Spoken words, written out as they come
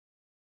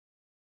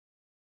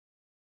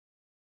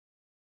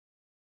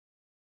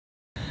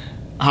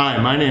Hi,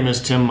 my name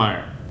is Tim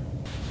Meyer.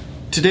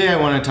 Today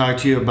I want to talk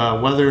to you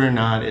about whether or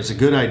not it's a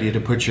good idea to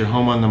put your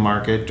home on the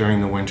market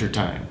during the winter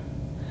time.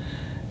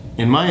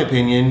 In my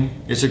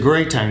opinion, it's a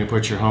great time to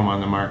put your home on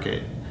the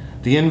market.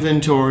 The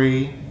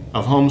inventory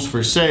of homes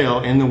for sale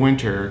in the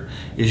winter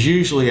is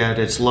usually at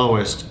its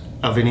lowest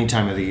of any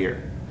time of the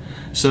year.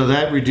 So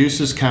that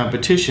reduces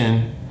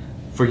competition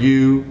for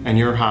you and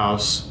your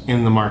house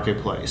in the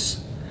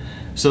marketplace.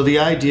 So the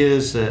idea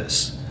is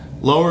this: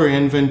 lower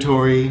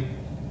inventory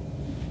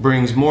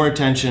brings more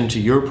attention to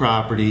your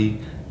property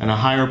and a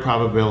higher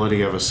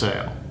probability of a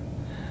sale.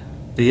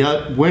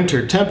 The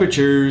winter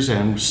temperatures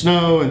and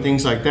snow and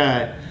things like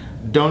that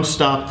don't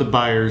stop the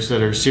buyers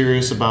that are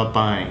serious about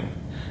buying.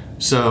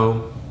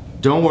 So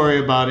don't worry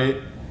about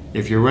it.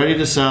 If you're ready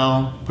to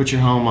sell, put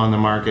your home on the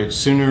market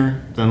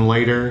sooner than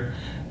later,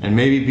 and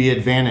maybe be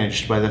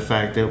advantaged by the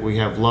fact that we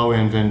have low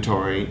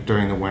inventory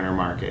during the winter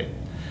market.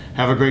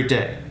 Have a great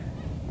day.